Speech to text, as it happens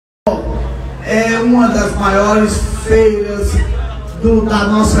é uma das maiores feiras da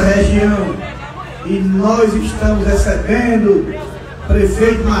nossa região. E nós estamos recebendo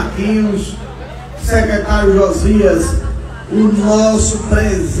prefeito Marquinhos, secretário Josias, o nosso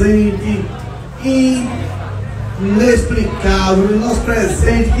presente inexplicável, o nosso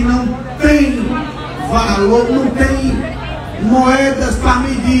presente que não tem valor, não tem moedas para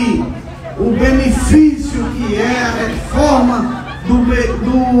medir o benefício que é a reforma do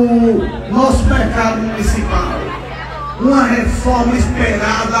nosso mercado municipal. Uma reforma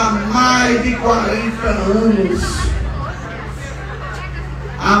esperada há mais de 40 anos.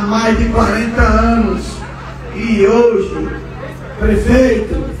 Há mais de 40 anos. E hoje,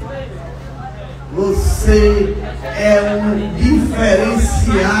 prefeito, você é um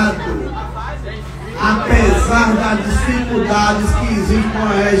diferenciado, apesar das dificuldades que existem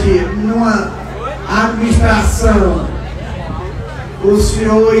numa administração. O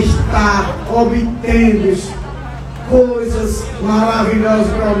senhor está obtendo coisas maravilhosas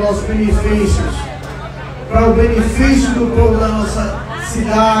para os nossos benefícios, para o benefício do povo da nossa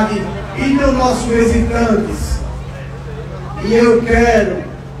cidade e dos nossos visitantes. E eu quero,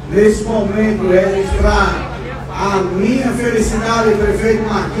 nesse momento, registrar a minha felicidade, prefeito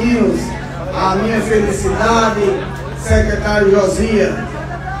Marquinhos, a minha felicidade, secretário Josias,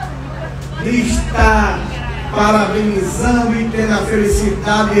 de estar parabenizando e tendo a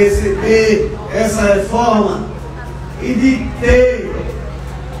felicidade de receber essa reforma e de ter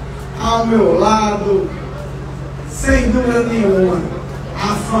ao meu lado, sem dúvida nenhuma,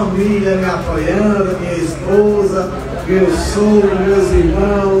 a família me apoiando, minha esposa, meu sogro, meus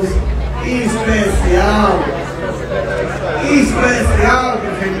irmãos, em especial,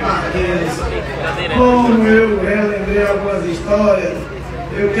 prefeito Marquinhos, como eu relembrei algumas histórias,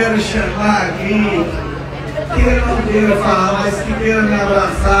 eu quero chamar aqui, que eu não queira falar, mas que queira me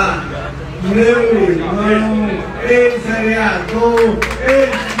abraçar, meu irmão, ex-vereador,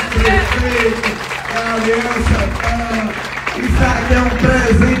 ex-prefeito, Gabriel Santana. Isso aqui é um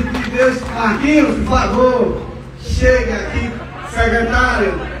presente de Deus. Marquinhos, por favor, chega aqui,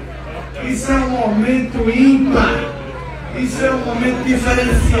 secretário. Isso é um momento ímpar, isso é um momento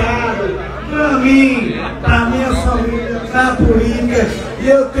diferenciado para mim, para minha família, para a política. E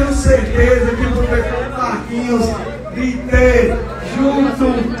eu tenho certeza que o prefeito Marquinhos, de ter junto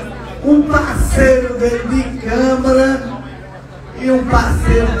um parceiro dele de Câmara e um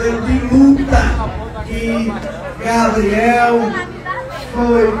parceiro dele de luta, que Gabriel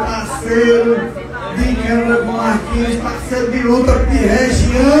foi parceiro de Câmara com Marquinhos, parceiro de luta de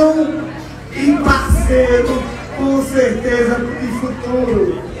região e parceiro, com certeza, de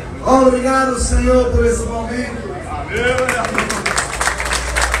futuro. Obrigado, Senhor, por esse momento.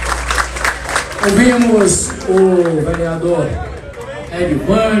 Ouvimos o vereador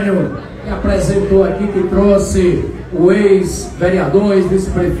Edivânio, que apresentou aqui, que trouxe o ex-vereador,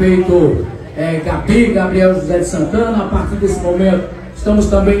 ex-vice-prefeito Gabriel José de Santana. A partir desse momento, estamos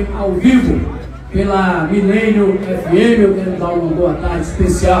também ao vivo pela Milênio FM. Eu quero dar uma boa tarde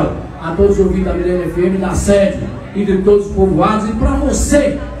especial a todos os ouvintes da Milênio FM, da sede e de todos os povoados. E para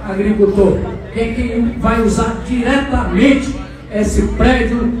você, agricultor, que é quem vai usar diretamente esse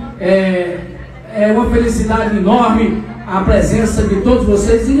prédio, é uma felicidade enorme a presença de todos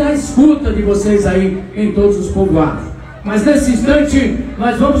vocês e a escuta de vocês aí em todos os povoados. Mas nesse instante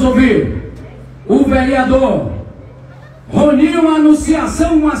nós vamos ouvir o vereador Roninho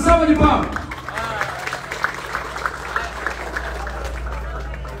Anunciação. Uma salva de palmas.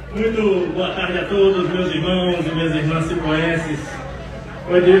 Muito boa tarde a todos, meus irmãos e minhas irmãs cipoenses.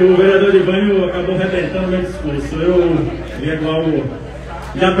 O vereador Edivânio acabou arrebentando meu discurso. Eu ia igual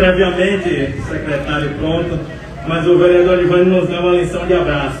já previamente, secretário pronto, mas o vereador Edivânio nos dá uma lição de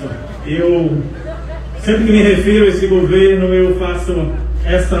abraço. Eu, sempre que me refiro a esse governo, eu faço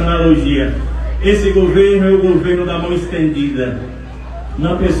essa analogia. Esse governo é o governo da mão estendida.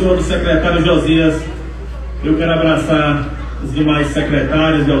 Na pessoa do secretário Josias, eu quero abraçar os demais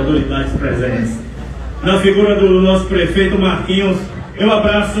secretários e autoridades presentes. Na figura do nosso prefeito Marquinhos, eu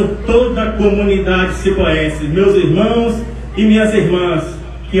abraço toda a comunidade cipoense, meus irmãos e minhas irmãs,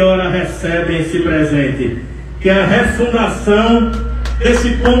 que ora recebem esse presente, que é a refundação desse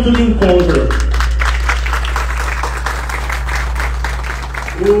ponto de encontro.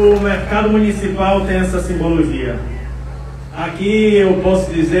 O mercado municipal tem essa simbologia. Aqui eu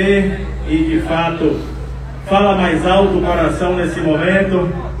posso dizer, e de fato fala mais alto o coração nesse momento,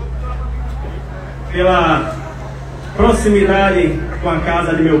 pela proximidade com a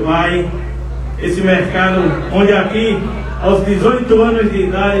casa de meu pai, esse mercado onde aqui, aos 18 anos de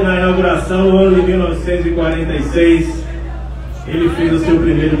idade, na inauguração, no ano de 1946, ele fez o seu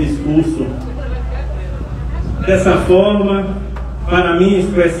primeiro discurso dessa forma. Para mim, em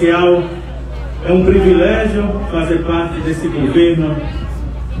especial, é um privilégio fazer parte desse governo.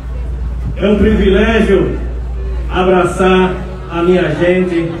 É um privilégio abraçar a minha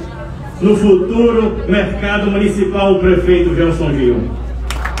gente no futuro mercado municipal, o prefeito Gelson Gil.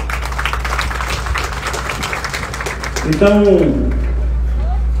 Então,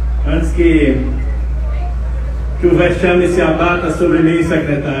 antes que o vexame se abata sobre mim,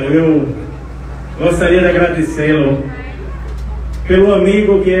 secretário, eu gostaria de agradecê-lo pelo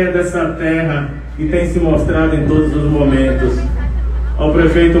amigo que é dessa terra e tem se mostrado em todos os momentos, ao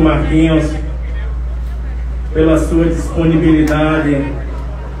prefeito Marquinhos, pela sua disponibilidade,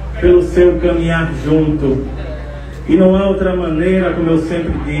 pelo seu caminhar junto. E não há outra maneira, como eu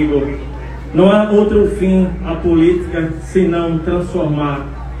sempre digo, não há outro fim à política senão transformar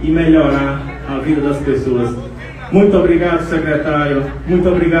e melhorar a vida das pessoas. Muito obrigado, secretário, muito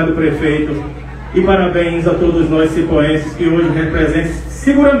obrigado, prefeito, e parabéns a todos nós cipoenses que hoje representam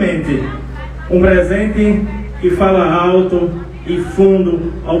seguramente um presente que fala alto e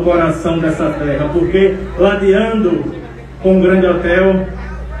fundo ao coração dessa terra, porque ladeando com o grande hotel,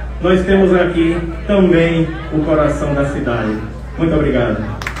 nós temos aqui também o coração da cidade. Muito obrigado.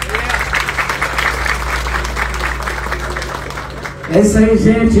 É isso aí,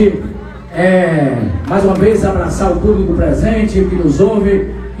 gente. Mais uma vez abraçar o público presente que nos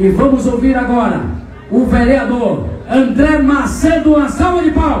ouve. E vamos ouvir agora o vereador André Macedo. Uma salva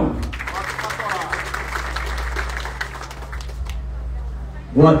de palmas.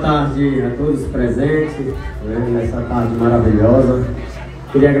 Boa tarde a todos presentes, nessa tarde maravilhosa.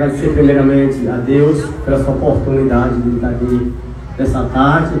 Queria agradecer primeiramente a Deus pela sua oportunidade de estar aqui nessa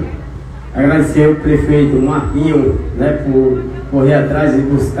tarde. Agradecer ao prefeito Marquinhos, por correr atrás e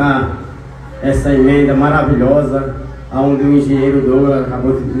buscar essa emenda maravilhosa, onde o engenheiro Douglas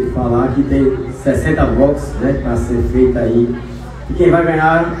acabou de falar que tem 60 blocos para ser feita aí. E quem vai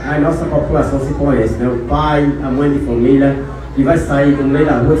ganhar, a nossa população se conhece, o pai, a mãe de família, que vai sair do meio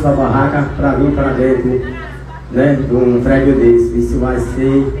da rua de sua barraca para vir para dentro de um prédio desse. Isso vai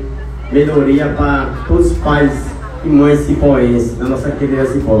ser melhoria para todos os pais e mães cipoenses, da nossa querida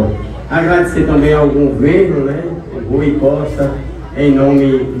Cipó. Agradecer também ao governo, o Rui Costa, em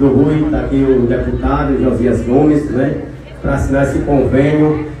nome do Rui, está aqui o deputado Josias Gomes, para assinar esse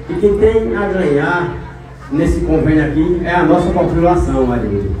convênio. E quem tem a ganhar nesse convênio aqui é a nossa população,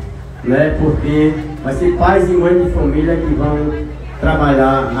 Marinho, porque vai ser pais e mães de família que vão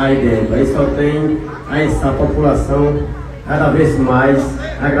trabalhar aí dentro. Aí só tem essa população cada vez mais.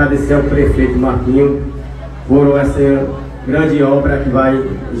 Agradecer ao prefeito Marquinhos por essa grande obra que vai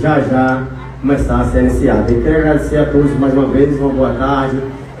já começar a ser iniciada. Eu quero agradecer a todos mais uma vez, uma boa tarde.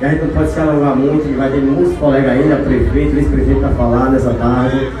 A gente não pode se alongar muito, vai ter muitos colegas ainda, prefeito, vice-prefeito para falar nessa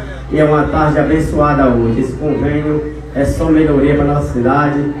tarde. E é uma tarde abençoada hoje. Esse convênio é só melhoria para a nossa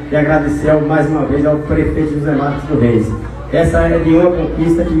cidade. E agradecer mais uma vez ao prefeito José Marcos do Reis. Essa é de uma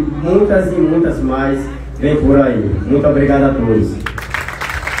conquista que muitas e muitas mais vem por aí. Muito obrigado a todos.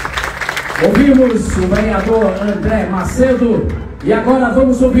 Ouvimos o vereador André Macedo e agora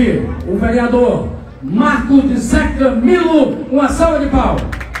vamos ouvir o vereador Marco de Zé Camilo. Uma salva de palmas.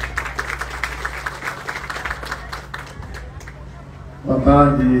 Boa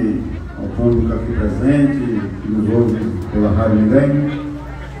tarde ao público aqui presente, que nos ouve pela Rádio Milênio.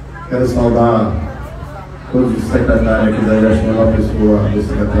 Quero saudar todos os secretários aqui da gestão da pessoa do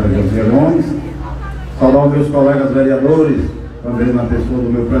secretário José Gomes. Saudar os meus colegas vereadores, também na pessoa do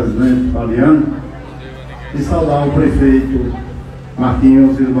meu presidente Fabiano. E saudar o prefeito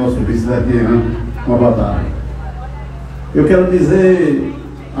Marquinhos e o nosso vice-vereador. Uma boa tarde. Eu quero dizer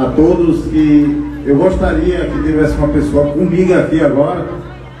a todos que eu gostaria que tivesse uma pessoa comigo aqui agora,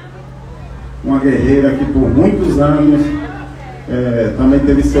 uma guerreira que por muitos anos também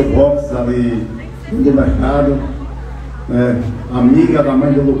teve seu box ali no mercado, amiga da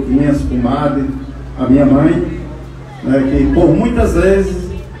mãe do Luquinhas, comadre, a minha mãe, que por muitas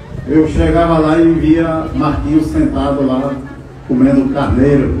vezes eu chegava lá e via Marquinhos sentado lá comendo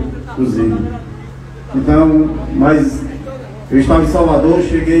carneiro cozido. Então, mas eu estava em Salvador,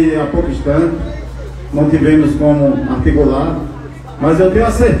 cheguei há pouco instante, não tivemos como articular, mas eu tenho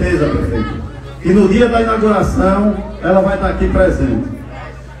a certeza, prefeito, que no dia da inauguração ela vai estar aqui presente.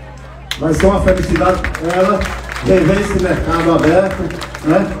 Vai ser uma felicidade ela ver esse mercado aberto,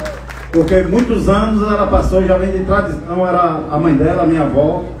 porque muitos anos ela passou, já vem de tradição, era a mãe dela, a minha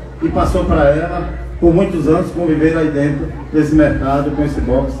avó, e passou para ela, por muitos anos, conviver aí dentro desse mercado, com esse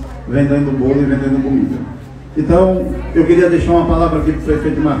box, vendendo bolo e vendendo comida. Então, eu queria deixar uma palavra aqui para o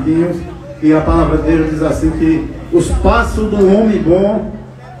prefeito Marquinhos, e a palavra dele diz assim que os passos do homem bom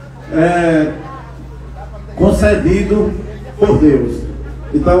concedido por Deus.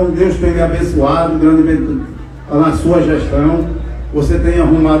 Então Deus tem lhe abençoado grandemente na sua gestão. Você tem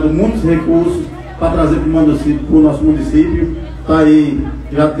arrumado muitos recursos para trazer para o nosso município. Está aí,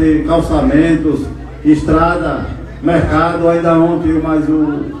 já tem calçamentos, estrada, mercado. Ainda ontem mais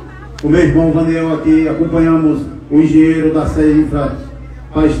o meu irmão Vaniel aqui, acompanhamos o engenheiro da CEINFRA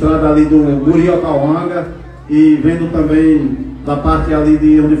para a estrada ali do Guriotauanga, e vendo também da parte ali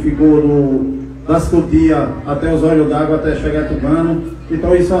de onde ficou das Cotia até os Olhos d'Água, até chegar a Tubano.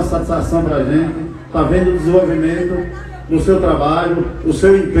 Então isso é uma satisfação para a gente, está vendo o desenvolvimento do seu trabalho, o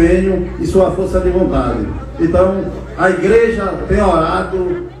seu empenho e sua força de vontade. Então a igreja tem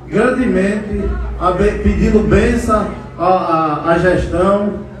orado grandemente, pedindo bênção à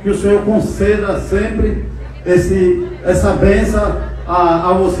gestão, que o Senhor conceda sempre essa bênção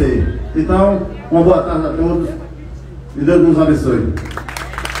a você. Então, uma boa tarde a todos e Deus nos abençoe.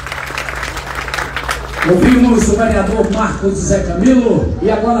 Ouvimos o vereador Marcos José Camilo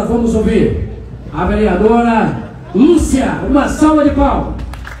e agora vamos ouvir a vereadora Lúcia. Uma salva de palmas.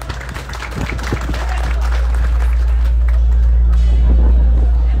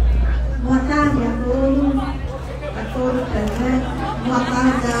 Boa tarde a todos presentes. Boa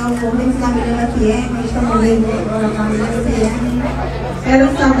tarde aos ouvintes da Milena FM, estamos lendo agora na Milena FM. Quero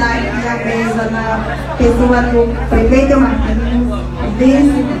saudar aqui a mesa na pessoa do prefeito Marquinhos,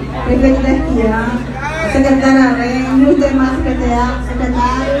 vice-prefeito Derquian, secretária Arém, e os demais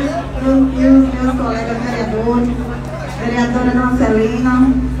secretários e os meus colegas vereadores, vereadora Marcelina.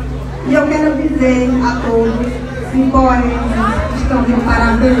 E eu quero dizer a todos, Cipó, estão de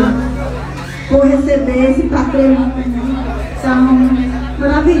parabéns por receber esse patrimônio tão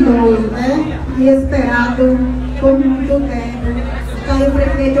maravilhoso, né? E esperado por muito tempo. Está aí o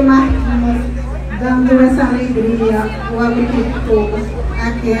prefeito Marquinhos dando essa alegria ao agricultor,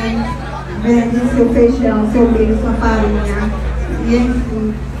 a quem vende seu feijão, seu milho, sua farinha, e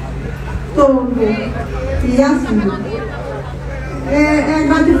enfim, todo. E assim, é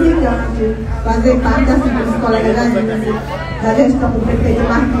gratificante fazer parte assim dos colegas da gestão do prefeito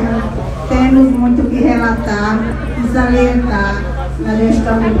Marquinhos. Temos muito o que relatar e salientar na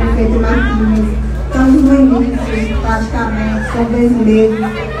gestão do prefeito Marquinhos. Estamos no início, praticamente, são 2 meses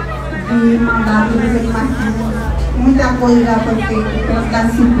de mandato do prefeito Marquinhos. Muita coisa já foi feita pela cidade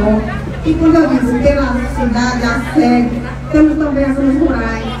de Cipó. E quando eu digo pela cidade, a sede, temos também as zonas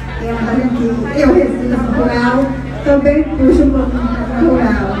rurais. Eu resido rural, também puxo um pouquinho para a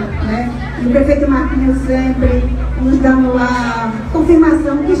rural, né? E o prefeito Marquinhos sempre nos dando a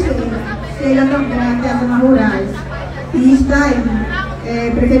confirmação que chega também até as zonas rurais. E está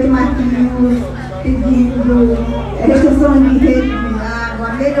aí, prefeito Marquinhos pedindo restrições de rede de água,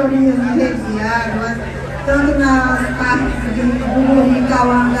 melhorias de rede de água, tanto nas partes de Guri,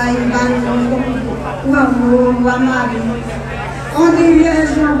 Cauanga e Barilhões, como o Amor, o Amari, onde a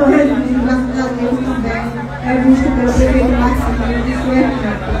região do Regime, graças a Deus também, é visto pelo prefeito Marquinhos, isso é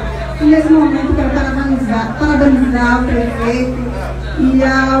certo. E nesse momento quero parabenizar o prefeito e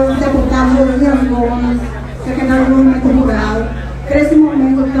ao deputado Josias Gomes, secretário do Movimento Rural, por esse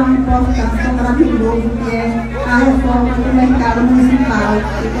momento tão importante, tão maravilhoso, que é a reforma do mercado municipal,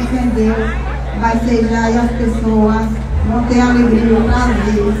 que defendeu, vai ser já, e as pessoas vão ter a alegria e o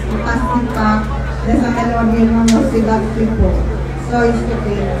prazer de participar dessa melhoria na nossa cidade de Cipó. Só isso que eu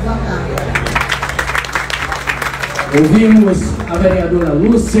tenho. Boa tarde. Ouvimos a vereadora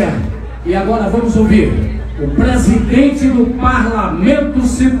Lúcia e agora vamos ouvir o presidente do Parlamento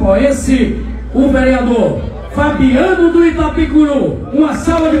Cipoense, o vereador Fabiano do Itapicuru. Uma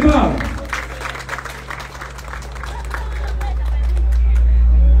salva de palmas.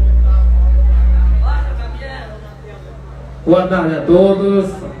 Boa tarde a todos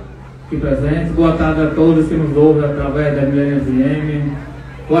aqui presentes, boa tarde a todos que nos ouvem através da Milena FM.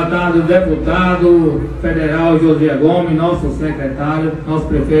 Boa tarde ao deputado federal José Gomes, nosso secretário, nosso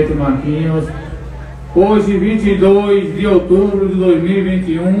prefeito Marquinhos. Hoje, 22 de outubro de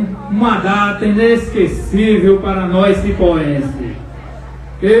 2021, uma data inesquecível para nós cipoenses.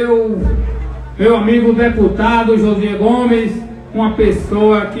 Meu amigo deputado José Gomes, uma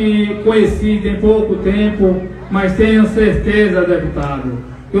pessoa que conheci tem pouco tempo, mas tenho certeza, deputado,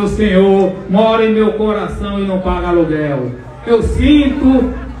 que o senhor mora em meu coração e não paga aluguel. Eu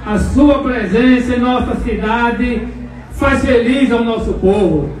sinto a sua presença em nossa cidade, faz feliz ao nosso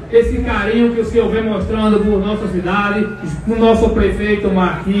povo, esse carinho que o senhor vem mostrando por nossa cidade, por nosso prefeito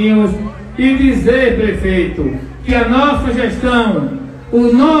Marquinhos, e dizer, prefeito, que a nossa gestão,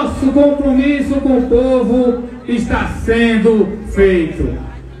 o nosso compromisso com o povo está sendo feito.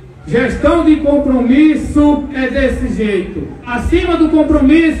 Gestão de compromisso é desse jeito. Acima do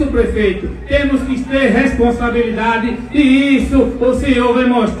compromisso, prefeito, temos que ter responsabilidade, e isso o senhor vem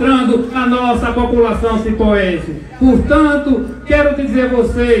mostrando à nossa população cipoense. Portanto, quero dizer a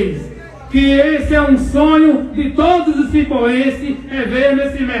vocês que esse é um sonho de todos os cipoenses, é ver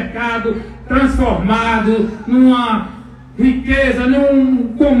esse mercado transformado numa riqueza,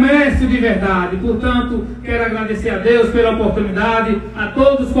 num comércio de verdade. Portanto, quero agradecer a Deus pela oportunidade, a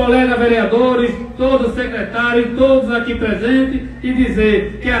todos os colegas vereadores, todos os secretários, todos aqui presentes, e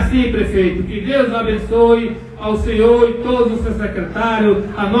dizer que assim, prefeito, que Deus abençoe ao senhor e todos os seus secretários,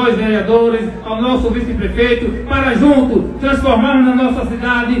 a nós vereadores, ao nosso vice-prefeito, para juntos transformarmos na nossa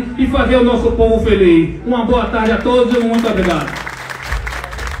cidade e fazer o nosso povo feliz. Uma boa tarde a todos e muito obrigado.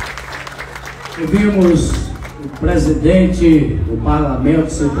 Ouvimos o presidente do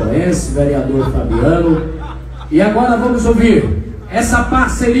Parlamento Cipoense, vereador Fabiano, e agora vamos ouvir essa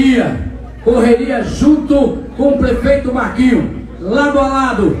parceria, correria junto com o prefeito Marquinhos, lado a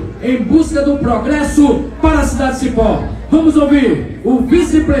lado, em busca do progresso para a cidade de Cipó. Vamos ouvir o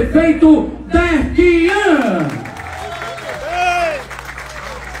vice-prefeito Derquian.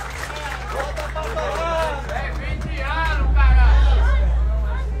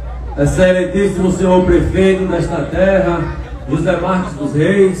 Excelentíssimo senhor prefeito desta terra, José Marques dos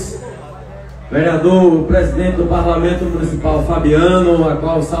Reis, vereador, presidente do Parlamento Municipal Fabiano, a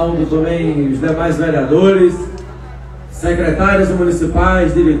qual saúdo também os demais vereadores, secretários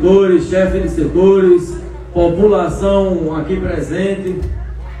municipais, diretores, chefes de setores, população aqui presente,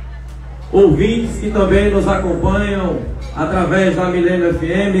 ouvintes que também nos acompanham através da Milênio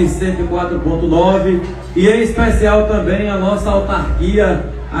FM 104.9, e em especial também a nossa autarquia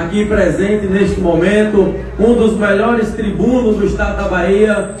aqui presente neste momento, um dos melhores tribunos do estado da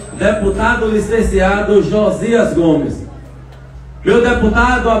Bahia, deputado licenciado Josias Gomes. Meu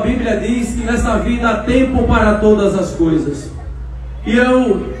deputado, a Bíblia diz que nessa vida há tempo para todas as coisas. E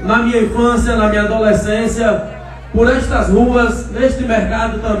eu, na minha infância, na minha adolescência, por estas ruas, neste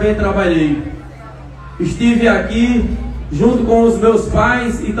mercado também trabalhei. Estive aqui junto com os meus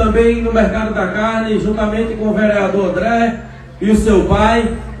pais e também no mercado da carne, juntamente com o vereador André e o seu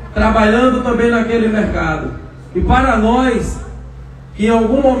pai, trabalhando também naquele mercado. E para nós, que em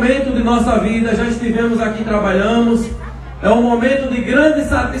algum momento de nossa vida já estivemos aqui, trabalhamos, é um momento de grande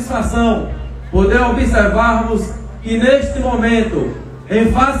satisfação poder observarmos que neste momento,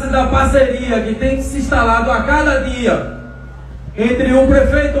 em face da parceria que tem se instalado a cada dia entre o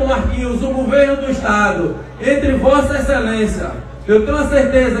prefeito Marquinhos, o governo do estado, entre Vossa Excelência, eu tenho a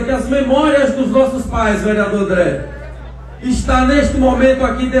certeza que as memórias dos nossos pais, vereador André, está neste momento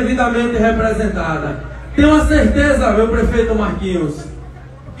aqui devidamente representada. Tenho a certeza, meu prefeito Marquinhos,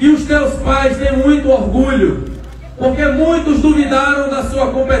 que os teus pais têm muito orgulho, porque muitos duvidaram da sua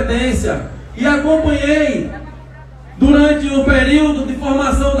competência, e acompanhei durante o período de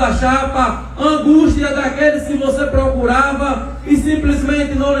formação da chapa a angústia daqueles que você procurava e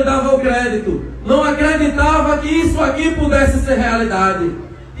simplesmente não lhe dava o crédito, não acreditava que isso aqui pudesse ser realidade.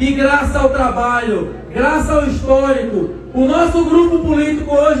 E graças ao trabalho, graças ao histórico, o nosso grupo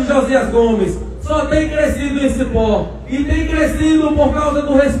político hoje, Josias Gomes, só tem crescido em Cipó. E tem crescido por causa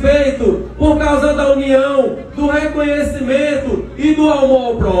do respeito, por causa da união, do reconhecimento e do amor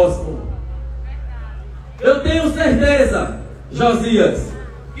ao próximo. Eu tenho certeza, Josias,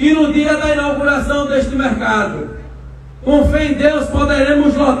 que no dia da inauguração deste mercado, com fé em Deus,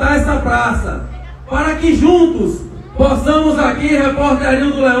 poderemos lotar essa praça, para que juntos possamos aqui, repórter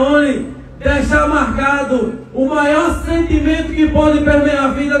Arildo Leone, deixar marcado o maior sentimento que pode permear a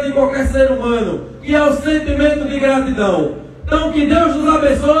vida de qualquer ser humano, que é o sentimento de gratidão. Então que Deus nos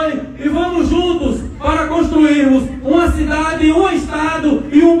abençoe e vamos juntos para construirmos uma cidade, um estado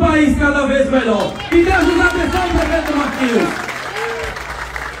e um país cada vez melhor. Que Deus nos abençoe, prefeito Marquinhos.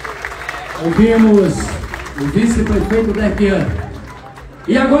 Ouvimos o vice-prefeito Derquian.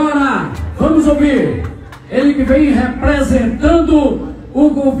 E agora vamos ouvir ele que vem representando o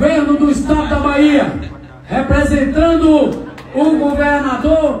governo do estado da Bahia, representando o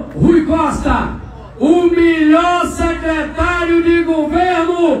governador Rui Costa, o melhor secretário de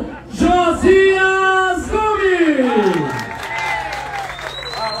governo, Josias Gomes.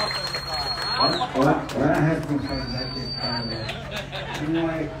 Olha a responsabilidade desse cara.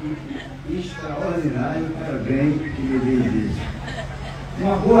 Uma equipe extraordinária também que me diz isso.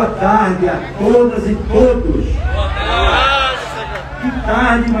 Uma boa tarde a todas e todos. Que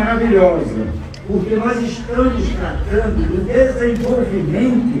tarde maravilhosa, porque nós estamos tratando do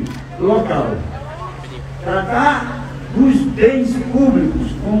desenvolvimento local. Tratar dos bens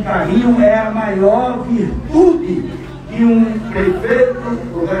públicos com carinho é a maior virtude que de um prefeito,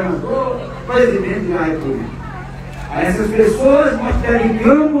 governador, presidente da República. A essas pessoas nós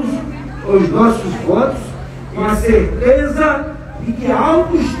dedicamos os nossos votos com a certeza de que a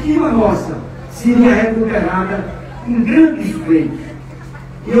autoestima nossa seria recuperada com grandes feitos.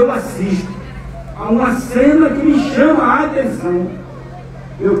 E eu assisto a uma cena que me chama a atenção,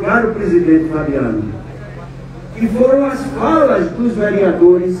 meu caro presidente Fabiano, que foram as falas dos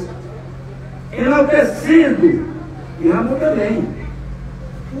vereadores enaltecendo, e Ramon também,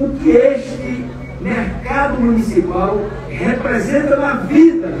 o que este mercado municipal representa na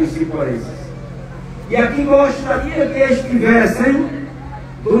vida dos cipoenses. E aqui gostaria que estivessem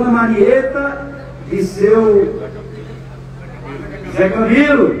Dona Marieta e seu Zé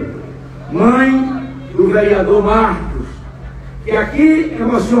Camilo, mãe do vereador Marcos, que aqui,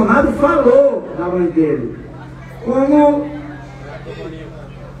 emocionado, falou da mãe dele, como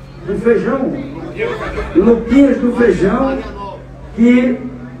do feijão, Luquinhas do Feijão, que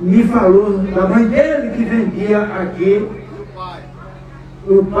me falou da mãe dele que vendia aqui.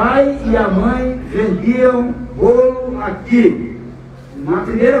 O pai e a mãe vendiam bolo aqui. Na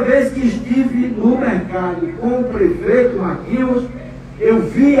primeira vez que estive no mercado com o prefeito Marquinhos, eu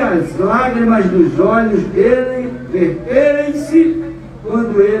vi as lágrimas dos olhos dele verterem-se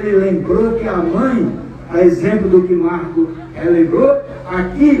quando ele lembrou que a mãe, a exemplo do que Marco relembrou,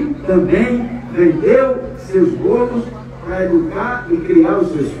 aqui também vendeu seus bolos para educar e criar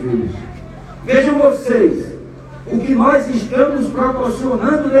os seus filhos. Vejam vocês o que nós estamos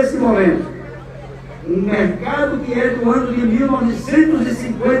proporcionando nesse momento. Um mercado que é do ano de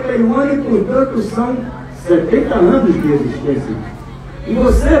 1951 e, portanto, são 70 anos de existência. E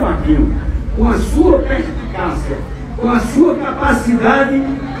você, Marquinhos, com a sua perspicácia, com a sua capacidade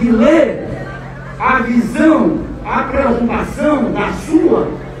de ler a visão, a preocupação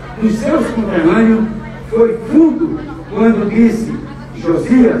dos seus conterrâneos, foi fundo quando disse: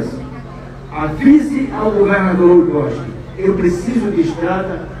 Josias, avise ao governador Costa, eu preciso de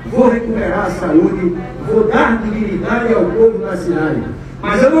estrada, vou recuperar a saúde, vou dar dignidade ao povo da cidade.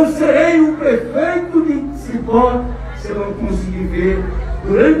 Mas eu não serei o prefeito de Cipó se eu não conseguir ver,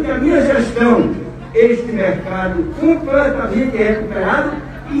 durante a minha gestão, este mercado completamente recuperado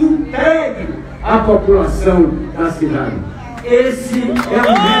e entregue à população da cidade. Esse é o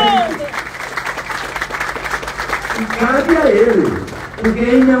mérito que cabe a ele, porque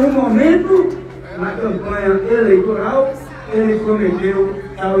em nenhum momento, na campanha eleitoral, ele prometeu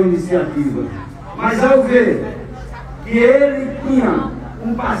tal iniciativa. Mas ao ver que ele tinha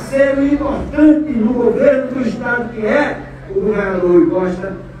um parceiro importante no governo do estado, que é o governador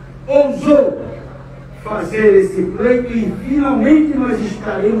Costa, ousou fazer esse pleito e finalmente nós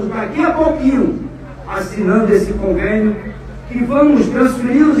estaremos daqui a pouquinho assinando esse convênio que vamos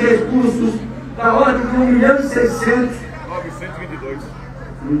transferir os recursos da ordem de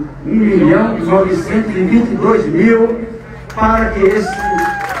 1.922.000 para que esse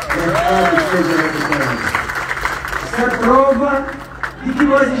mercado seja recuperado. Isso é prova de que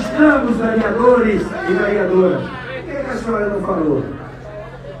nós estamos, vereadores e vereadoras. Por que a senhora não falou?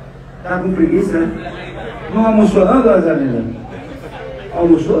 Está com preguiça, né? Não almoçou não, dona Zanina?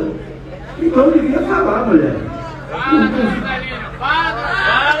 Almoçou? Então devia falar, mulher.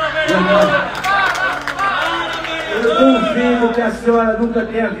 Eu confio que a senhora nunca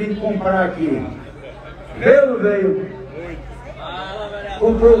tenha vindo comprar aqui. Veio ou não veio?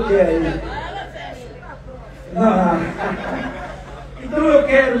 Comprou o que aí? Não. Então eu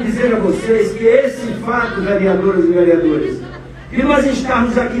quero dizer a vocês que esse fato, vereadoras e vereadores, de nós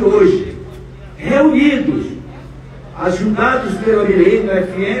estarmos aqui hoje, reunidos, ajudados pela Milênio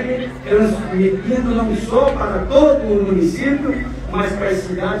FM, transmitindo não só para todo o município, mas para as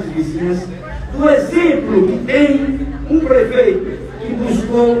cidades vizinhas, do exemplo que tem um prefeito que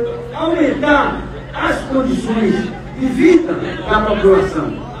buscou aumentar as condições de vida da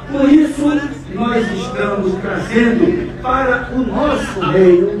população. Por isso, nós estamos trazendo para o nosso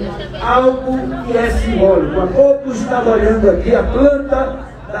meio algo que é simbólico. Há pouco estava olhando aqui a planta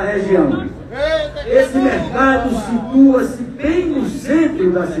da região. Esse mercado situa-se bem no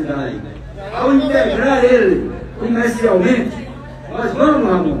centro da cidade. Ao integrar ele comercialmente, nós vamos,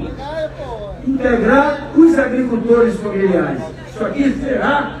 Ramon, integrar os agricultores familiares. Isso aqui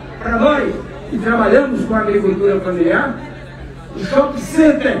será, para nós que trabalhamos com a agricultura familiar, o shopping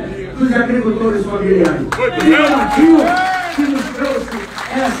center dos agricultores familiares. E o Marquinhos que nos trouxe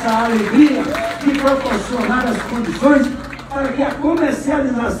essa alegria de proporcionar as condições para que a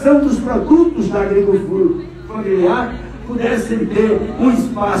comercialização dos produtos da agricultura familiar pudessem ter um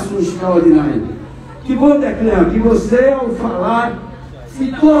espaço extraordinário. Que bom, Declan, que você, ao falar,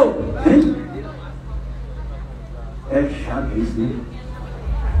 citou, hein? É chato isso, né?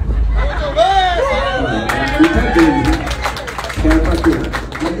 A culpa é dele, né? Quero pra tirar.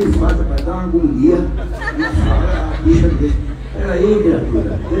 Mas de fato, vai dar uma agonia. Não fala a bicha dele. Peraí,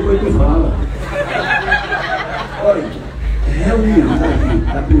 criatura, depois tu fala. Olha, reunião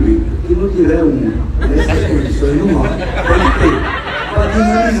da política, que não tiver uma nessas condições, não rola. Tem que ter, para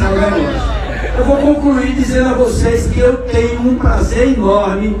dinamizar o negócio. Eu vou concluir dizendo a vocês que eu tenho um prazer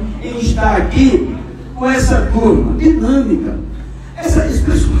enorme em estar aqui com essa turma dinâmica. Esse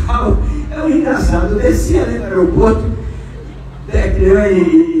pessoal é um engraçado. Eu desci ali no aeroporto, Declan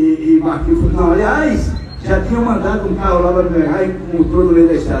e Marquinhos, não, aliás, já tinham mandado um carro lá para me pegar e montou no meio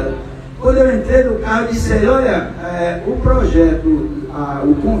da estrada. Quando eu entrei no carro, eu disse: olha, o projeto,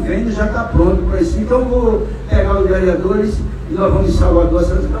 o convênio já está pronto para isso, então eu vou pegar os vereadores e nós vamos em Salvador.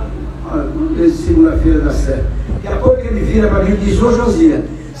 Segunda-feira dá certo. Daqui a pouco ele vira para mim e diz: ô Josia,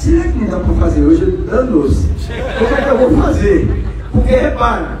 será que não dá para fazer hoje? Danou-se. Como é que eu vou fazer? Porque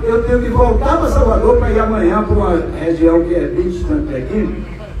repara, eu tenho que voltar para Salvador para ir amanhã para uma região que é bem distante daqui.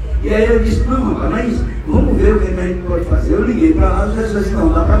 E aí eu disse: não, rapaz, mas vamos ver o que a gente pode fazer. Eu liguei para lá, os disse: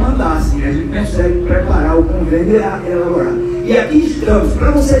 não, dá para mandar assim, a gente consegue preparar o convênio e elaborar. E aqui estamos,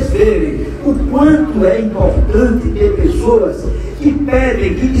 para vocês verem o quanto é importante ter pessoas que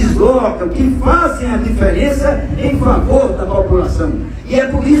pedem, que deslocam, que fazem a diferença em favor da população. E é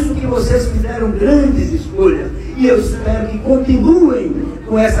por isso que vocês fizeram grandes escolhas. E eu espero que continuem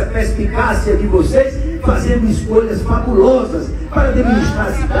com essa perspicácia de vocês, fazendo escolhas fabulosas para administrar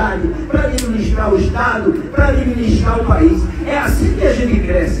a cidade, para administrar o Estado, para administrar o país. É assim que a gente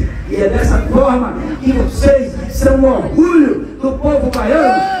cresce. E é dessa forma que vocês são um orgulho do povo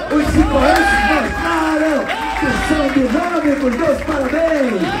baiano. Os cipoenses mostraram que são dinâmicos. Deus,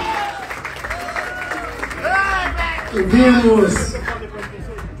 parabéns! Ouvimos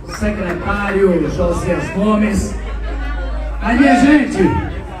o secretário Josias Gomes. Aí, minha gente,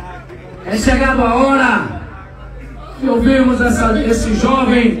 é chegado a hora de ouvirmos esse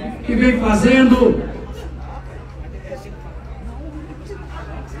jovem que vem fazendo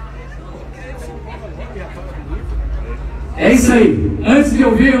É isso aí. Antes de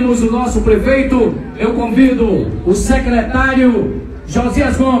ouvirmos o nosso prefeito, eu convido o secretário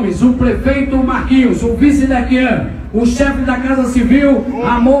Josias Gomes, o prefeito Marquinhos, o vice-decano, o chefe da Casa Civil,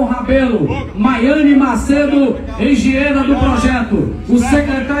 Amor Rabelo, Maiane Macedo, engenheira do projeto, o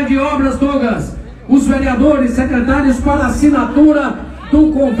secretário de Obras Douglas, os vereadores, secretários para assinatura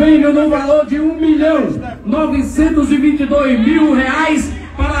do convênio no valor de R$1.922.000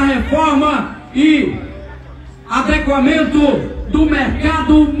 para a reforma e adequamento do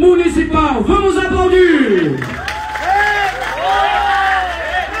mercado municipal. Vamos aplaudir!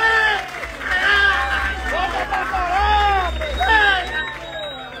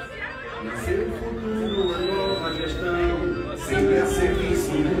 Nasceu o futuro, uma nova gestão, sempre a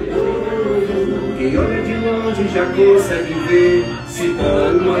serviço do povo. Quem olha de longe já consegue ver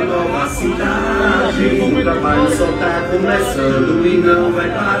Cipó, uma nova cidade. O trabalho só tá começando e não vai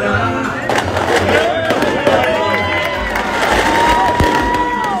parar.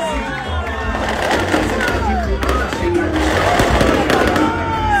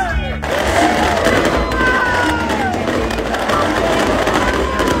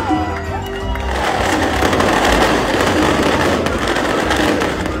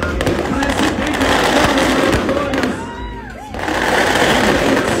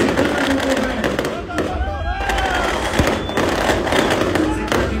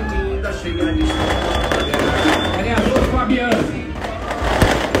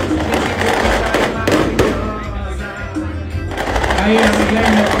 Aí a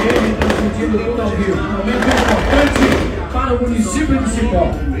Guilherme ele transmitindo tudo ao vivo. Um momento importante para o município de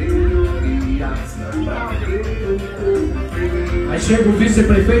Cipó. Aí chega o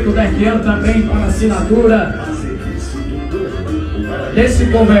vice-prefeito Declan também para a assinatura desse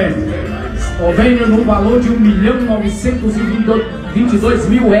convênio. Convênio no valor de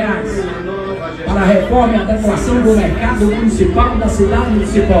R$1.922.000 para a reforma e adequação do mercado municipal da cidade de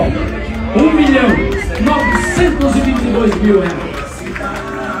Cipó. R$1.922.000.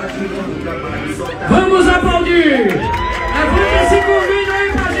 Vamos aplaudir! Levanta esse convênio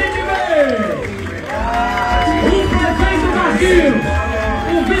aí pra gente ver! O prefeito Marquinhos, o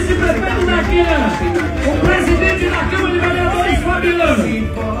vice-prefeito Declan, o presidente da Câmara de Vereadores Fabiano,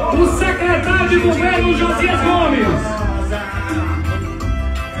 o secretário de governo Josias Gomes.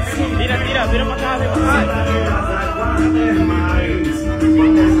 Tira pra cá,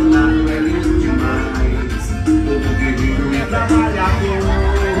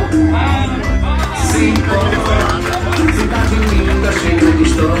 Cipó, cidade linda, cheia de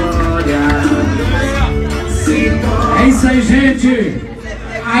história. Cipó. isso aí, gente.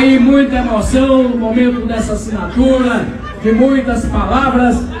 Aí muita emoção no momento dessa assinatura, de muitas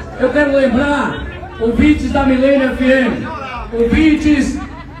palavras. Eu quero lembrar, ouvintes da Milênio FM, ouvintes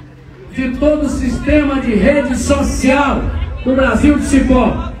de todo o sistema de rede social do Brasil de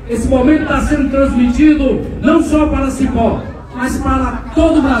Cipó. Esse momento está sendo transmitido não só para Cipó, mas para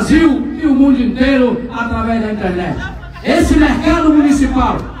todo o Brasil e o mundo inteiro através da internet. Esse mercado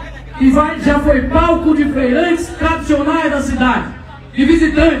municipal, que já foi palco de feirantes tradicionais da cidade, de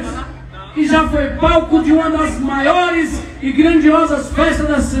visitantes, que já foi palco de uma das maiores e grandiosas festas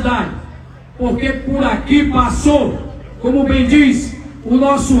da cidade, porque por aqui passou, como bem diz o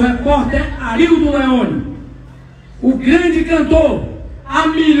nosso repórter Arildo Leone, o grande cantor, a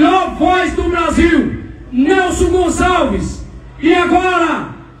melhor voz do Brasil, Nelson Gonçalves. E agora,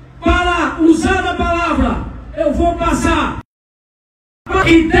 para usar a palavra, eu vou passar.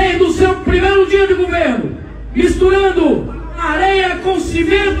 E desde o seu primeiro dia de governo, misturando areia com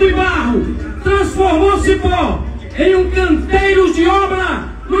cimento e barro, transformou Cipó em um canteiro de obra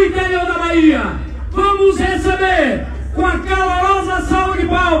no interior da Bahia. Vamos receber, com a calorosa salva de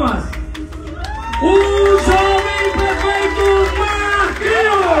palmas, o jovem prefeito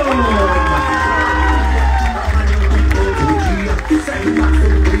Marquinhos!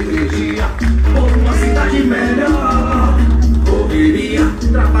 Por uma cidade melhor, correria,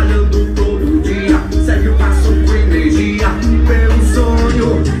 trabalhando todo dia, segue o passo com energia, pelo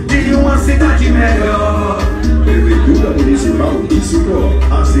sonho de uma cidade melhor. Prefeitura Municipal de Cipó,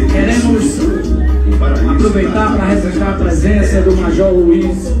 queremos aproveitar para registrar a presença do Major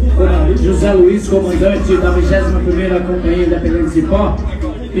José Luiz, comandante da 21ª Companhia Independente de Cipó,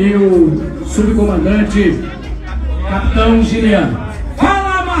 e o subcomandante Capitão Giliano.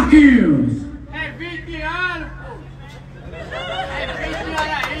 Fala, Marquinhos!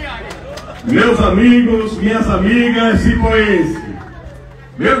 Meus amigos, minhas amigas cipoenses,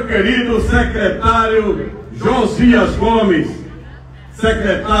 meu querido secretário Josias Gomes,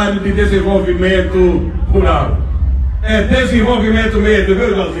 secretário de Desenvolvimento Rural. É desenvolvimento mesmo,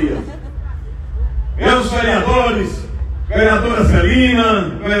 viu, Josias? Meus vereadores, vereadora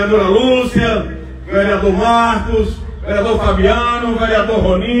Celina, vereadora Lúcia, vereador Marcos, vereador Fabiano, vereador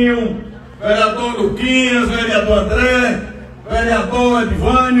Roninho, vereador Luquinhas, vereador André, vereador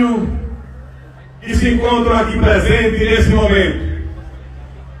Edvânio, que se encontram aqui presentes nesse momento.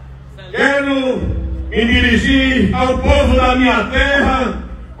 Quero me dirigir ao povo da minha terra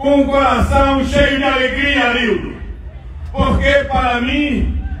com o coração cheio de alegria, Arildo, porque para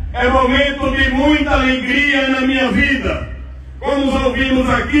mim é momento de muita alegria na minha vida. Como ouvimos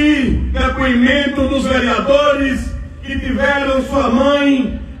aqui, depoimento dos vereadores que tiveram sua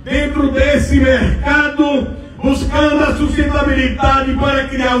mãe dentro desse mercado, buscando a sustentabilidade para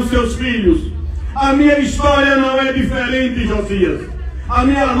criar os seus filhos. A minha história não é diferente, Josias. A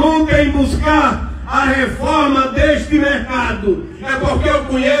minha luta é em buscar a reforma deste mercado. É porque eu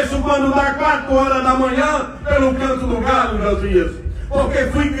conheço quando dá 4 horas da manhã pelo canto do galo, Josias. Porque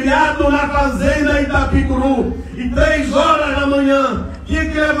fui criado na fazenda Itapicuru e 3 horas da manhã tinha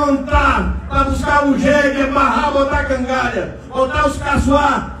que levantar para buscar o jegue, barrar, botar cangalha, botar os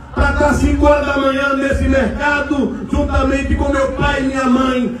caçoar, para estar 5 horas da manhã nesse mercado, juntamente com meu pai e minha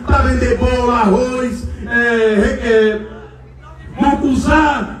mãe, para vender bolo, arroz,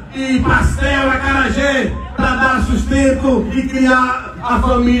 mucuzá e pastel, acarajé, para dar sustento e criar a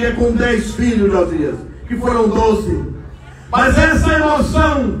família com 10 filhos, Josias, que foram 12. Mas essa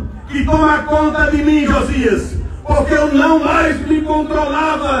emoção que toma conta de mim, Josias, porque eu não mais me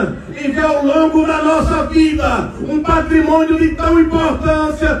controlava em ver ao longo da nossa vida um patrimônio de tão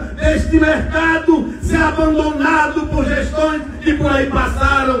importância deste mercado ser abandonado por gestões que por aí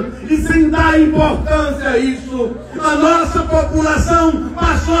passaram e sem dar importância a isso. A nossa população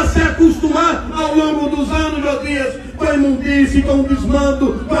passou a se acostumar ao longo dos anos, Josias, com a imundície, com o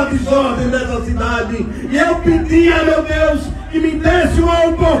desmando, com a desordem dessa cidade. E eu pedia, meu Deus, que me desse uma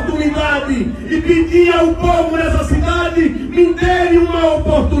oportunidade e pedia ao povo dessa cidade, me dê uma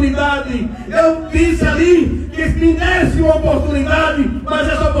oportunidade. Eu disse ali que me desse uma oportunidade, mas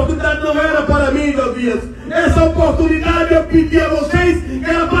essa oportunidade não era para mim, Josias. Essa oportunidade eu pedi a vocês, que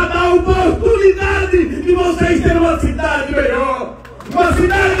era para dar a oportunidade de vocês terem uma cidade melhor. Uma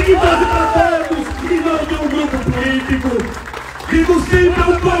cidade que fosse para todos e não de um grupo político. Digo sempre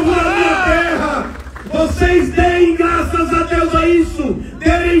ao povo da minha terra, vocês deem graças a Deus a isso,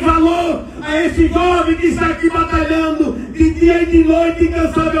 derem valor a esse jovem que está aqui batalhando de dia e de noite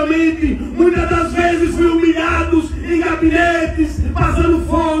incansavelmente. Muitas das vezes fui humilhados em gabinetes, passando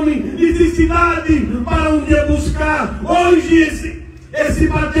fome, necessidade, para um dia buscar hoje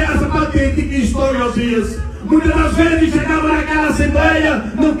essa patente que estou, Josias. Muitas das vezes chegava naquela assembleia,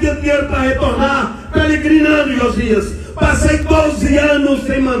 não tinha dinheiro para retornar, peregrinando, Josias. Passei 12 anos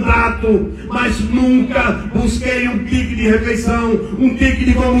sem mandato, mas nunca busquei um ticket de refeição, um ticket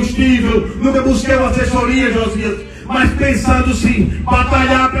de combustível, nunca busquei uma assessoria, Josias. Mas pensando sim,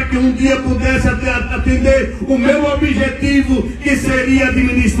 batalhar para que um dia pudesse atender o meu objetivo, que seria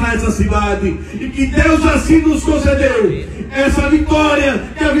administrar essa cidade. E que Deus assim nos concedeu essa vitória,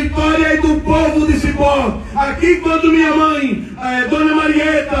 que a vitória é do povo de Cipó. Aqui quando minha mãe, Dona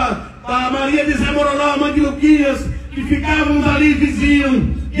Marieta, a Maria de Zé Moronó, mãe de Luquinhas, que ficávamos ali vizinhos,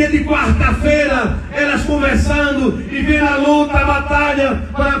 dia de quarta-feira, elas conversando e vendo a luta, a batalha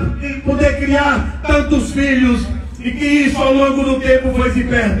para poder criar tantos filhos. E que isso ao longo do tempo foi se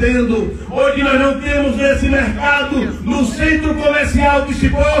perdendo. Hoje nós não temos nesse mercado, no centro comercial de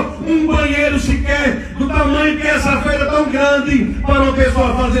Cipó, um banheiro sequer do tamanho que essa feira tão grande para uma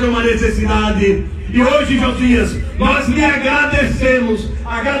pessoa fazer uma necessidade. E hoje, Josias, nós lhe agradecemos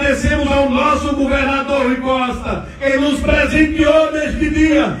ao nosso governador Rui Costa, que nos presenteou neste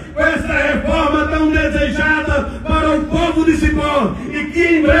dia com essa reforma tão desejada para o povo de Cipó, e que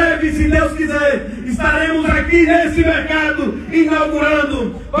em breve, se Deus quiser, estaremos aqui nesse mercado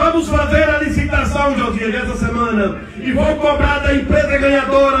inaugurando. Vamos fazer a licitação, Josias, essa semana, e vou cobrar da empresa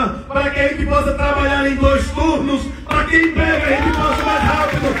ganhadora para que a gente possa trabalhar em 2 turnos, para que em breve a gente possa mais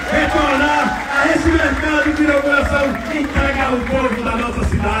rápido retornar a esse mercado de inauguração e entregar o povo da nossa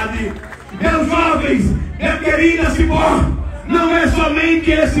cidade. Meus jovens, minha querida Cipó, não é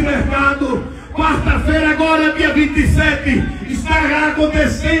somente esse mercado. Quarta-feira, agora dia 27, estará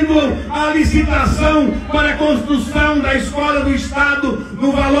acontecendo a licitação para a construção da escola do Estado,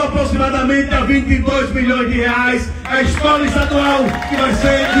 no valor aproximadamente a 22 milhões de reais. A escola estadual que vai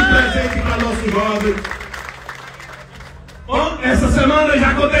ser de presente para nossos jovens. Bom, essa semana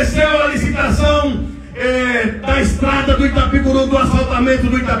já aconteceu a licitação da estrada do Itapicuru, do asfaltamento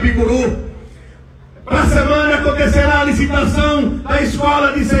do Itapicuru. Para a semana acontecerá a licitação da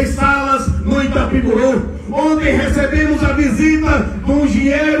escola de 6 salas no Itapicuru. Ontem recebemos a visita do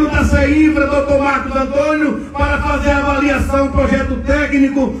engenheiro da CEINFRA, Dr. Marcos Antônio, para fazer a avaliação, projeto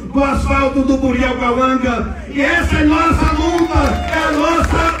técnico do asfalto do Burial-Cauanga. E essa é nossa luta, é a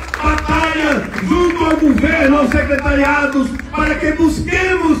nossa batalha junto ao governo, aos secretariados, para que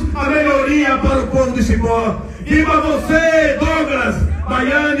busquemos a melhoria para o povo de Cipó. Digo a você, Douglas,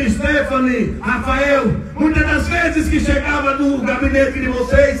 Baiane, Stephanie, Rafael, muitas das vezes que chegava no gabinete de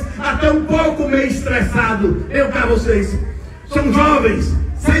vocês, até um pouco meio estressado. Eu para vocês, são jovens,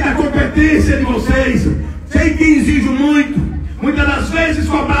 sei da competência de vocês, sei que exijo muito. Muitas das vezes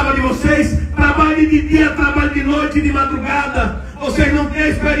cobrava de vocês trabalho de dia, trabalho de noite e de madrugada. Vocês não têm a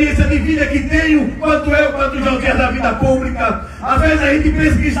experiência de vida que tenho, quanto eu, quanto o José da vida pública. Às vezes a gente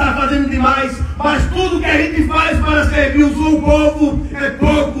pensa que está fazendo demais, mas tudo que a gente faz para servir o povo é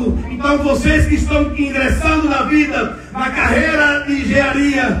pouco. Então vocês que estão ingressando na vida, na carreira de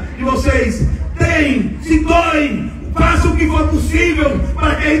engenharia de vocês, se doem, façam o que for possível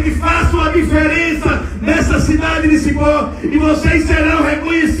para que a gente faça uma diferença nessa cidade de Cipó, e vocês serão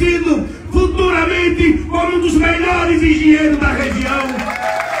reconhecidos futuramente como um dos melhores engenheiros da região.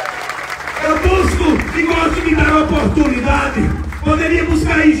 Eu busco e gosto de dar oportunidade. Poderia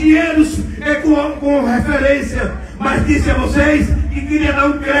buscar engenheiros com referência, mas disse a vocês que queria dar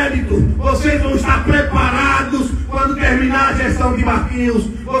um crédito. Vocês vão estar preparados quando terminar a gestão de Marquinhos.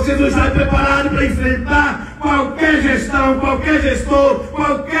 Vocês vão estar preparados para enfrentar qualquer gestão, qualquer gestor,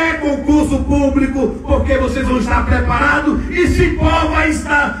 qualquer concurso público, porque vocês vão estar preparados e Cipó vai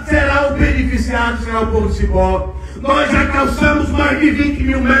estar, será o beneficiado, será o povo de Cipó. Nós já calçamos mais de 20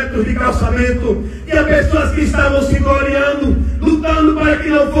 mil metros de calçamento. Tinha pessoas que estavam se gloriando, lutando para que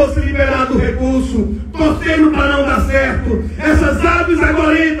não fosse liberado o recurso, torcendo para não dar certo. Essas aves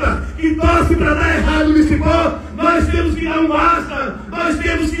agorentas que torcem para dar errado no Cipó, nós temos que dar um basta. Nós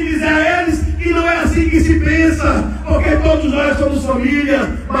temos que dizer a eles que não é assim que se pensa, porque todos nós somos família.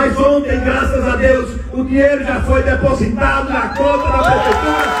 Mas ontem, graças a Deus, o dinheiro já foi depositado na conta da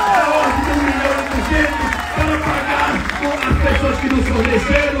prefeitura, na ordem de 1 milhão para pagar as pessoas que nos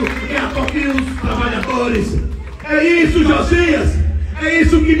forneceram e a toquinho os trabalhadores. É isso, Josias, é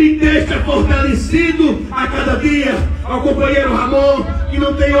isso que me deixa fortalecido a cada dia. Ao companheiro Ramon, que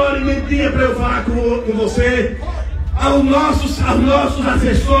não tem hora e nem dia para eu falar com você, aos nossos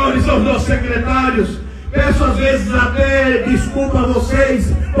assessores, aos nossos secretários. Peço às vezes até desculpa a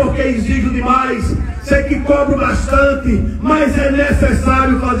vocês, porque exijo demais. Sei que cobro bastante, mas é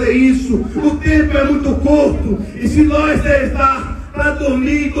necessário fazer isso. O tempo é muito curto, e se nós tentar para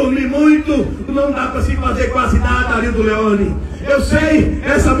dormir muito, não dá para se fazer quase nada ali do Leone. Eu sei,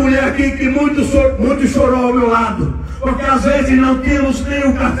 essa mulher aqui que muito chorou ao meu lado, porque às vezes não tínhamos nem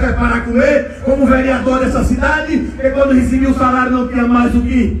o café para comer, como vereador dessa cidade, porque quando recebia o salário não tinha mais o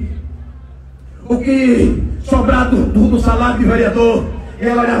que sobrar do salário de vereador. E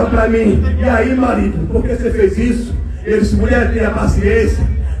ela olhava para mim: e aí, marido, por que você fez isso? Eu disse: mulher, tenha paciência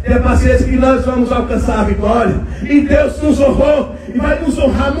que nós vamos alcançar a vitória. E Deus nos honrou e vai nos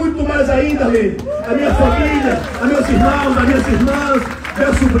honrar muito mais ainda, Lê. A minha família, a meus irmãos, a minhas irmãs,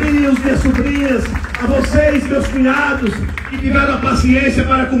 meus sobrinhos, minhas sobrinhas, a vocês, meus cunhados, que tiveram a paciência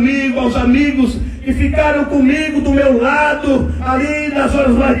para comigo, aos amigos que ficaram comigo do meu lado, ali nas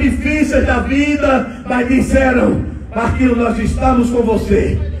horas mais difíceis da vida, mas disseram: Marquinhos, nós estamos com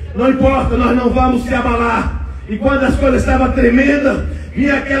você, não importa, nós não vamos se abalar. E quando as coisas estavam tremendas,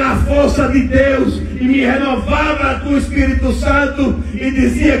 vinha aquela força de Deus e me renovava com o Espírito Santo e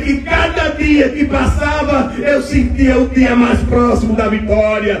dizia que cada dia que passava eu sentia o dia mais próximo da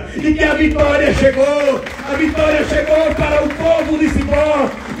vitória, e que a vitória chegou para o povo de Cipó.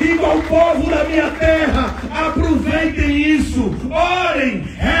 Digo ao povo da minha terra: aproveitem isso, orem,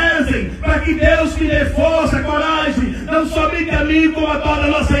 rezem, para que Deus me dê força, coragem, não somente a mim, como a toda a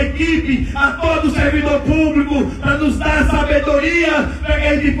nossa equipe, a todo o servidor público, para nos dar sabedoria, para que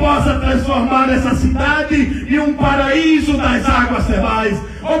a gente possa transformar essa cidade em um paraíso das águas termais.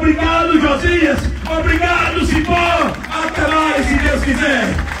 Obrigado, Josias, obrigado, Cipó, até mais, se Deus quiser.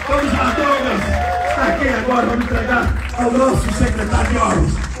 Vamos lá, Douglas. Aqui agora vamos entregar ao nosso secretário de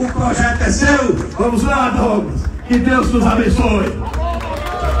obras. O projeto é seu. Vamos lá, Douglas. Que Deus nos abençoe.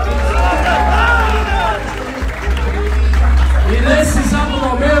 E nesse exato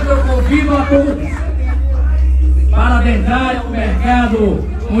momento eu convido a todos para adentrar o mercado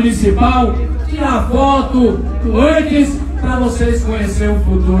municipal, tirar foto do antes, para vocês conhecerem o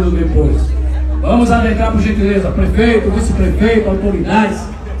futuro depois. Vamos adentrar, por gentileza, prefeito, vice-prefeito, autoridades,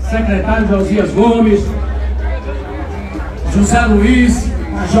 secretário Josias Gomes, José Luiz,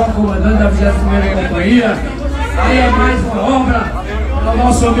 major comandante da 21ª Companhia. Aí é mais uma obra do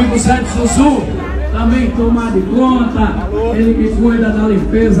nosso amigo Sérgio Sussu, também tomar de conta, ele que cuida da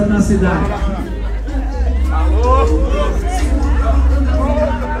limpeza da cidade.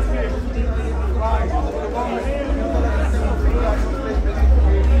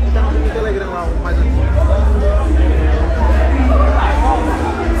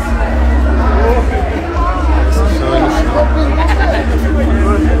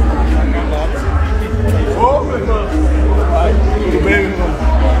 Tudo bem, meu irmão?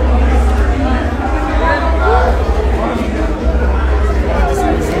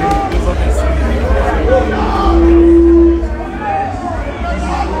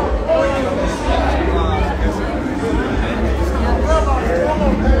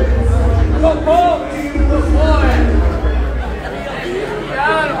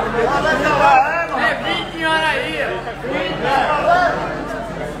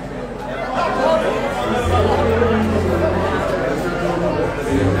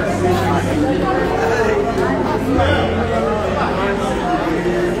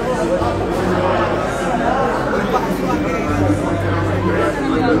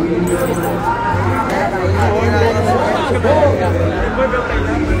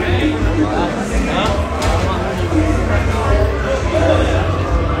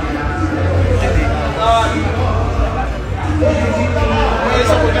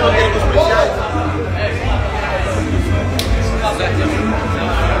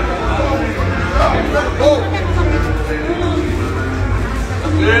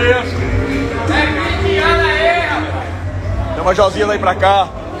 Tem uma Josinha daí pra cá.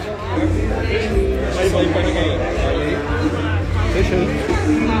 Deixa aí.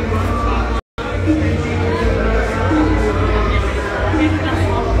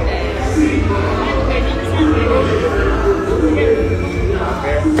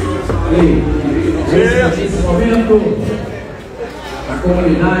 Nesse momento, a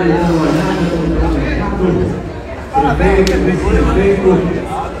comunidade está olhando para o mercado, prefeito, vice-prefeito,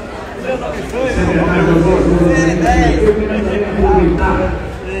 secretário do governo, eu quero aproveitar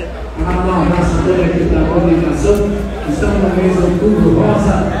para dar um abraço a toda a equipe da comunicação. Estamos no mês de outubro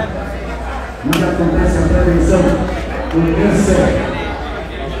rosa, onde acontece a prevenção do câncer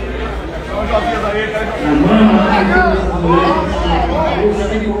na mama, na mulher. Eu já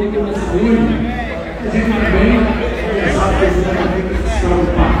tenho um pouquinho de saúde. A gente também sabe que a gente tem que se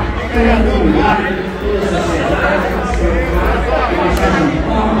preocupar. Tem a comunidade, toda a sociedade, a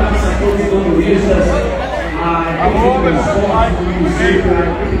todos os motoristas, a equipe do esporte, do município, a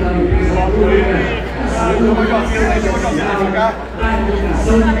equipe da limpeza pública, a saúde, a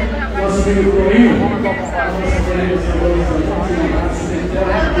comunicação, nosso amigo Torinho, a nossa colega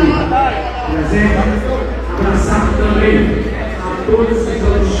presente, abraçar também a todos que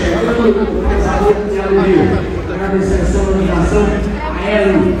estão chegando, pesador de alegria, agradecer a sua organização, a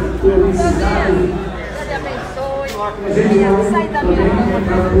Ellen, publicidade, presente também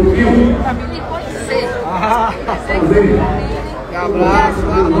para o Rio. Um abraço,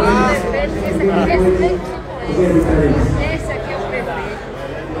 um abraço. Esse aqui é o prefeito.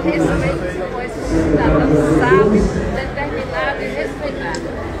 Respeito depois o cidadão sábio, determinado e respeitado.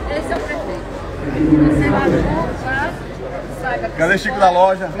 Esse é o prefeito. Você lá no saiba. Cadê Chico da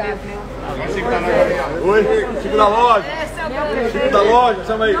loja? Chico da loja. Oi, Chico da loja. Esse é o meu prefeito. Chico da loja,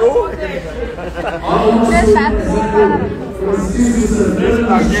 chama aí. Oi.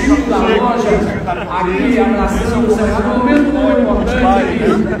 Aqui, abraçando o senador, no mesmo nome importante.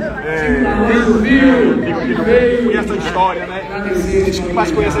 Conhece essa história, né? Quem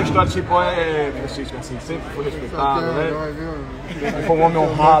mais conhece a história de Cipó é Francisco, assim, sempre foi respeitado, né? Foi um homem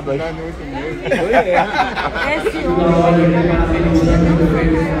honrado aí. Esse homem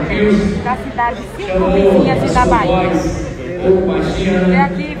da cidade de 5 vizinhas da Bahia. E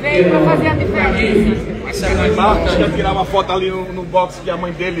aqui veio para fazer a diferença. Marcos quer tirar uma foto ali no box que a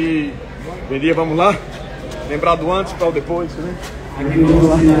mãe dele vendia, vamos lá? Lembrar do antes para o depois, né? Aqui vamos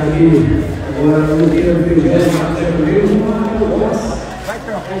lá.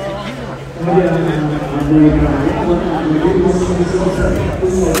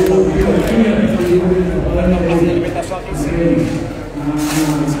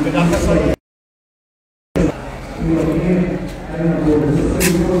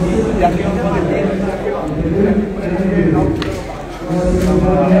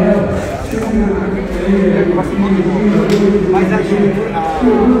 Mas aqui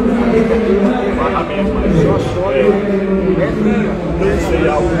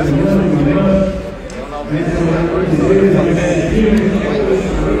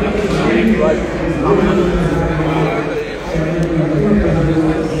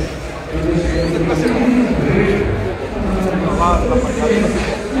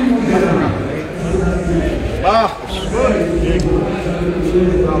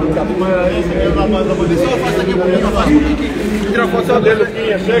tira a foto dele,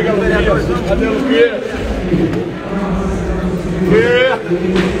 Luquinha. Chega, Luquinha. Cadê o Luquinha?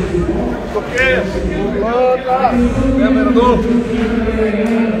 Luquinha. Volta. Vereador.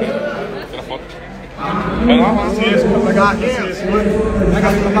 Tira a foto. Pega uma paciência pra pegar aqui.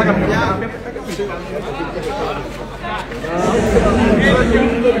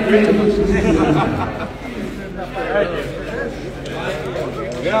 Pega.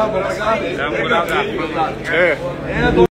 É.